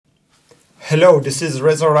Hello, this is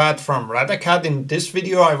Reza Rad from Radacad. In this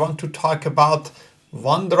video, I want to talk about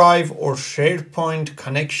OneDrive or SharePoint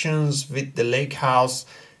connections with the Lakehouse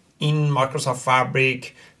in Microsoft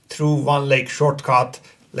Fabric through OneLake shortcut.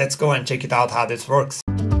 Let's go and check it out how this works.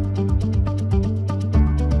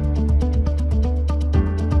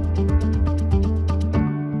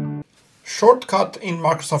 Shortcut in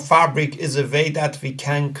Microsoft Fabric is a way that we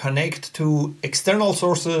can connect to external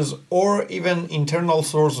sources or even internal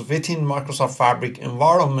source within Microsoft Fabric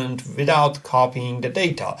environment without copying the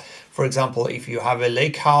data. For example, if you have a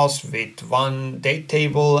lakehouse with one date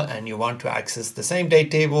table and you want to access the same date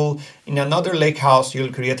table in another lakehouse,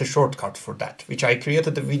 you'll create a shortcut for that, which I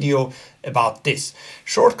created a video about this.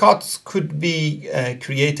 Shortcuts could be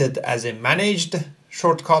created as a managed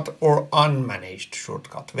shortcut or unmanaged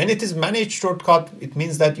shortcut. When it is managed shortcut, it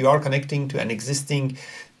means that you are connecting to an existing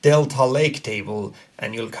Delta Lake table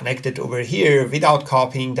and you'll connect it over here without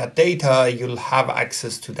copying that data. You'll have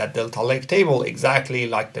access to that Delta Lake table exactly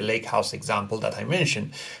like the Lakehouse example that I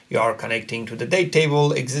mentioned. You are connecting to the date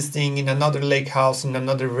table existing in another lakehouse, in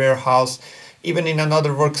another warehouse, even in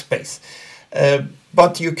another workspace.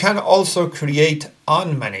 But you can also create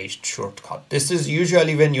unmanaged shortcut. This is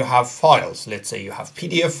usually when you have files. Let's say you have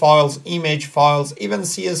PDF files, image files, even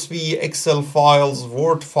CSV, Excel files,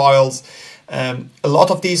 Word files. A lot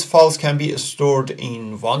of these files can be stored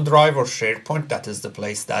in OneDrive or SharePoint. That is the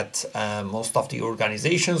place that most of the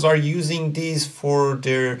organizations are using these for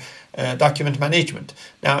their document management.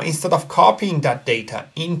 Now, instead of copying that data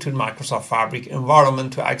into Microsoft Fabric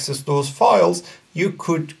environment to access those files, you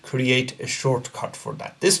could create a shortcut for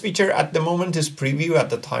that. This feature at the moment is preview at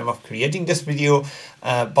the time of creating this video,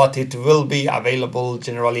 but it will be available,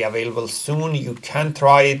 generally available soon. You can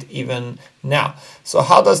try it even now. So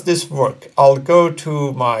how does this work? I'll go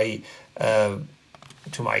to my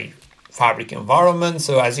Fabric environment.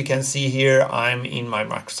 So as you can see here, I'm in my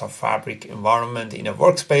Microsoft Fabric environment in a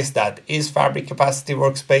workspace that is Fabric Capacity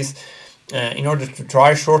Workspace. In order to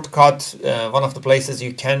try shortcut, one of the places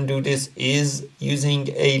you can do this is using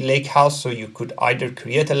a lakehouse. So you could either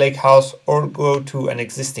create a lakehouse or go to an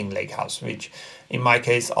existing lakehouse, which in my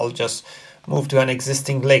case, I'll just move to an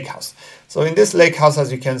existing lakehouse. So in this lakehouse,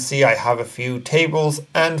 as you can see, I have a few tables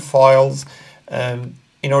and files.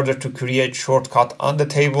 In order to create shortcut on the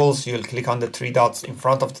tables, you'll click on the three dots in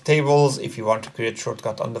front of the tables. If you want to create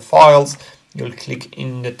shortcut on the files, you'll click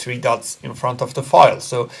in the three dots in front of the files.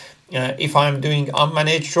 So if I'm doing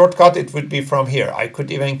unmanaged shortcut, it would be from here. I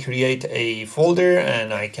could even create a folder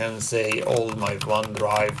and I can say all my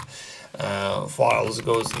OneDrive files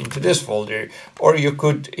goes into this folder, or you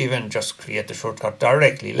could even just create the shortcut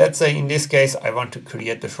directly. Let's say in this case, I want to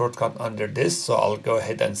create the shortcut under this. So I'll go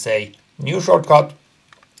ahead and say new shortcut.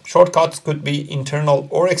 Shortcuts could be internal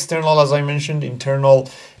or external. As I mentioned, internal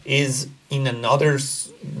is in another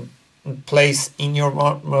place in your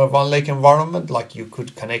OneLake environment, like you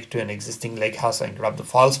could connect to an existing lakehouse and grab the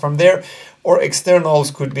files from there, or externals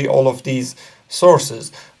could be all of these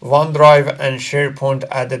sources. OneDrive and SharePoint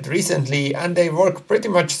added recently, and they work pretty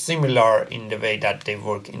much similar in the way that they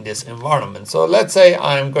work in this environment. So let's say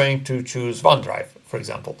I'm going to choose OneDrive, for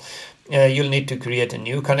example. You'll need to create a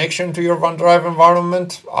new connection to your OneDrive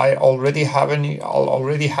environment. I'll already have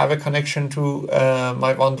a connection to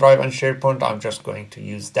my OneDrive and SharePoint. I'm just going to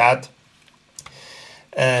use that.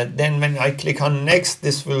 Then when I click on next,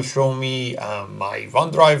 this will show me my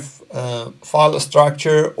OneDrive file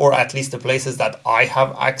structure, or at least the places that I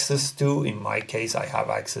have access to. In my case, I have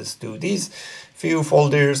access to these few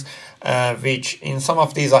folders, which in some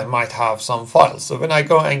of these I might have some files. So when I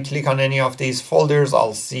go and click on any of these folders,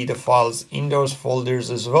 I'll see the files in those folders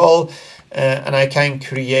as well. And I can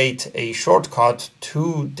create a shortcut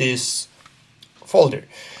to this folder.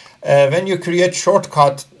 When you create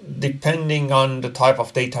shortcut, depending on the type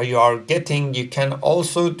of data you are getting, you can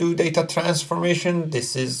also do data transformation.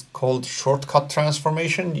 This is called shortcut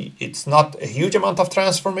transformation. It's not a huge amount of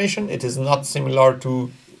transformation. It is not similar to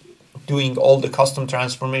doing all the custom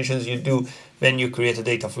transformations you do when you create a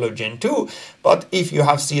data flow Gen 2. But if you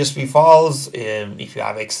have CSV files, if you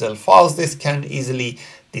have Excel files, this can easily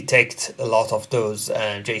detect a lot of those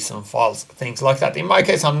JSON files, things like that. In my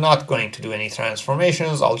case, I'm not going to do any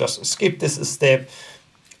transformations. I'll just skip this step.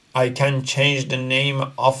 I can change the name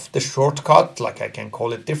of the shortcut, like I can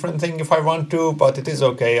call it different thing if I want to, but it is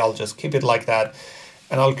okay. I'll just keep it like that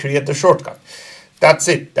and I'll create the shortcut. That's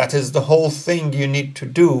it. That is the whole thing you need to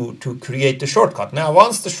do to create the shortcut. Now,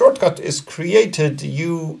 once the shortcut is created,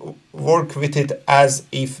 you work with it as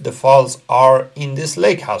if the files are in this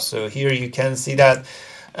lakehouse. So here you can see that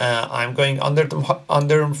I'm going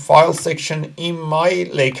under file section in my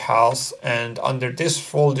Lakehouse, and under this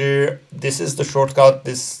folder, this is the shortcut.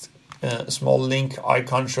 This small link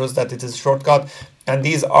icon shows that it is a shortcut, and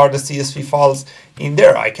these are the CSV files in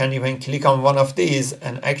there. I can even click on one of these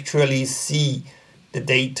and actually see the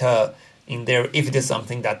data in there if it is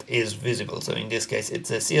something that is visible. So in this case, it's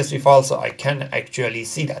a CSV file, so I can actually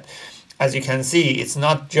see that. As you can see, it's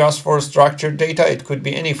not just for structured data, it could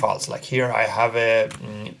be any files. Like here I have a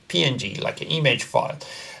PNG, like an image file.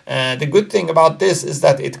 The good thing about this is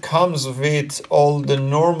that it comes with all the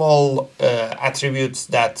normal attributes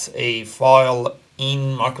that a file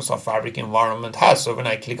in Microsoft Fabric environment has. So when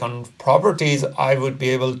I click on properties, I would be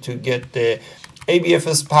able to get the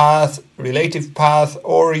ABFS path, relative path,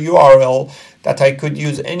 or URL that I could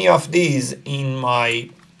use any of these in my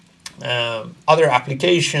other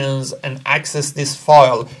applications and access this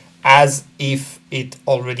file as if it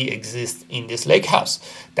already exists in this Lakehouse.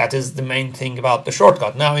 That is the main thing about the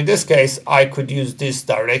shortcut. Now in this case, I could use this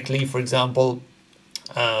directly, for example,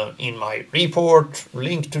 in my report,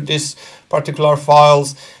 link to this particular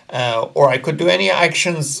files, or I could do any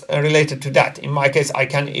actions related to that. In my case, I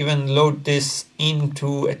can even load this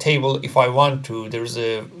into a table if I want to. There's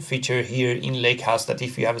a feature here in Lakehouse that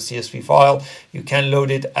if you have a CSV file, you can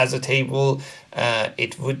load it as a table.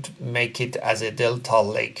 It would make it as a Delta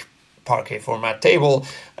Lake Parquet format table,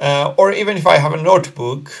 or even if I have a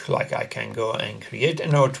notebook, like I can go and create a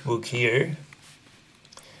notebook here.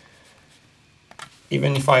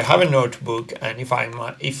 Even if I have a notebook, and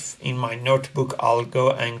if in my notebook I'll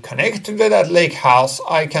go and connect to that Lakehouse,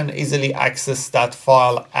 I can easily access that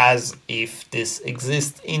file as if this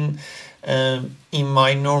exists in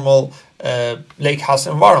my normal Lakehouse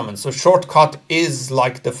environment. So shortcut is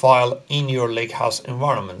like the file in your Lakehouse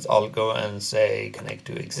environment. I'll go and say connect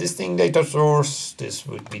to existing data source. This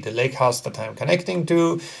would be the Lakehouse that I'm connecting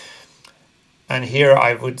to, and here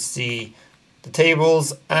I would see the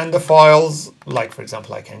tables and the files. Like for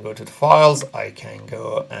example, I can go to the files, I can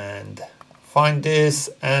go and find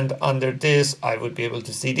this, and under this I would be able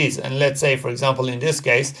to see this. And let's say, for example, in this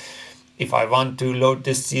case, if I want to load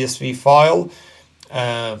this CSV file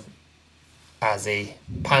as a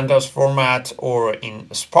pandas format or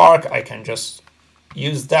in Spark, I can just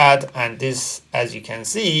use that, and this, as you can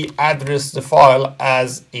see, address the file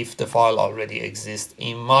as if the file already exists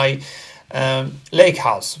in my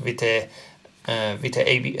Lakehouse with a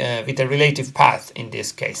relative path. In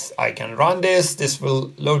this case, I can run this. This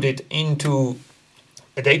will load it into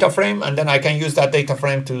a data frame, and then I can use that data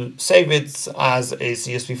frame to save it as a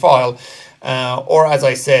CSV file. Or as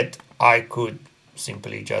I said, I could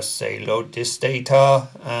simply just say load this data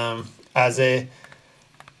as a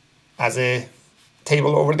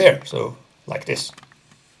table over there. So like this.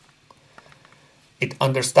 It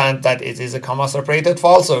understands that it is a comma separated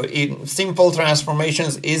file, so in simple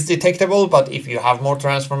transformations is detectable, but if you have more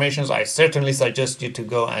transformations, I certainly suggest you to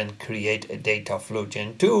go and create a data flow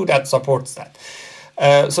gen 2 that supports that.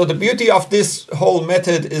 So the beauty of this whole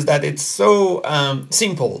method is that it's so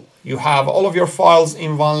simple. You have all of your files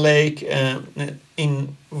in OneLake,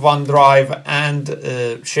 in OneDrive and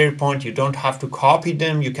SharePoint. You don't have to copy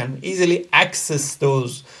them. You can easily access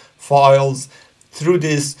those files through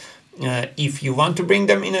this. If you want to bring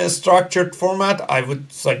them in a structured format, I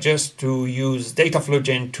would suggest to use Dataflow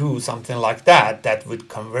Gen 2, something like that, that would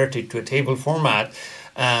convert it to a table format.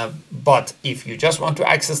 But if you just want to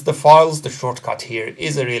access the files, the shortcut here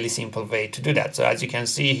is a really simple way to do that. So as you can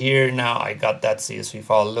see here, now I got that CSV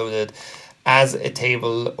file loaded as a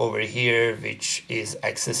table over here, which is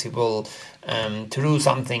accessible through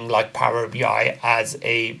something like Power BI as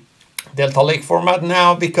a Delta Lake format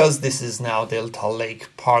now, because this is now Delta Lake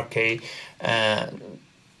Parquet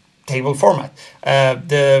table format.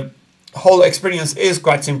 The whole experience is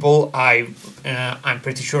quite simple. I'm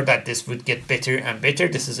pretty sure that this would get better and better.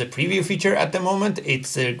 This is a preview feature at the moment.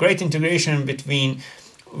 It's a great integration between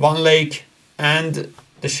OneLake and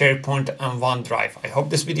the SharePoint and OneDrive. I hope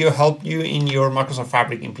this video helped you in your Microsoft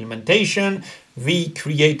Fabric implementation. We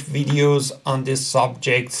create videos on these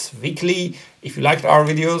subjects weekly. If you liked our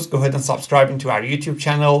videos, go ahead and subscribe into our YouTube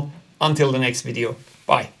channel. Until the next video,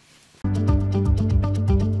 bye.